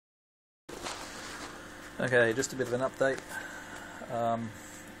Okay, just a bit of an update.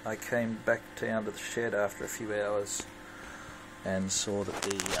 I came back down to the shed after a few hours and saw that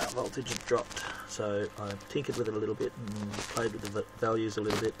the voltage had dropped, so I tinkered with it a little bit and played with the values a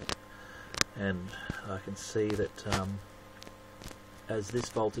little bit, and I can see that as this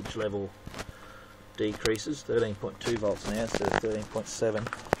voltage level decreases, 13.2 volts now instead of 13.7,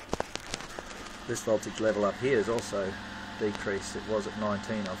 this voltage level up here is also decreased. It was at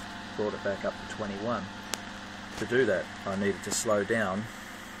 19, I've brought it back up to 21. To do that, I needed to slow down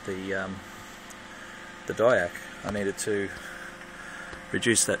the diac. I needed to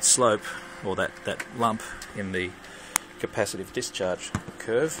reduce that slope, or that lump in the capacitive discharge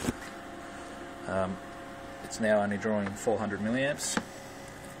curve. It's now only drawing 400 milliamps,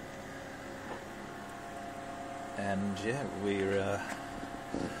 and yeah, we're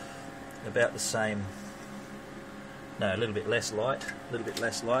about the same. No, a little bit less light.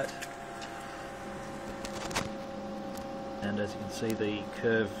 And as you can see, the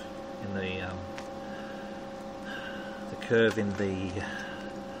curve in the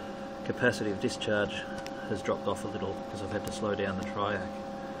capacitive discharge has dropped off a little because I've had to slow down the triac.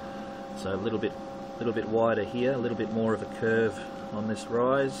 So a little bit wider here, a little bit more of a curve on this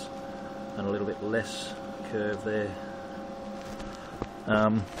rise, and a little bit less curve there.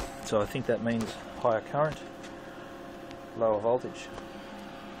 So I think that means higher current, lower voltage.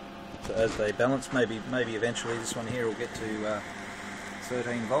 So as they balance, maybe eventually this one here will get to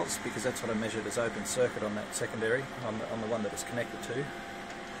 13 volts, because that's what I measured as open circuit on that secondary, on the one that it's connected to.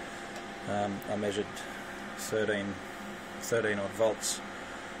 I measured 13 odd volts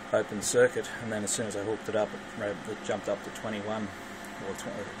open circuit, and then as soon as I hooked it up, it jumped up to 21, or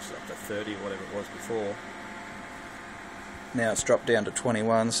 20, it was up to 30 or whatever it was before. Now it's dropped down to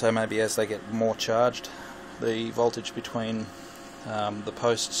 21, so maybe as they get more charged, the voltage between the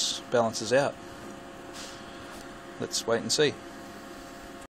posts balances out. Let's wait and see.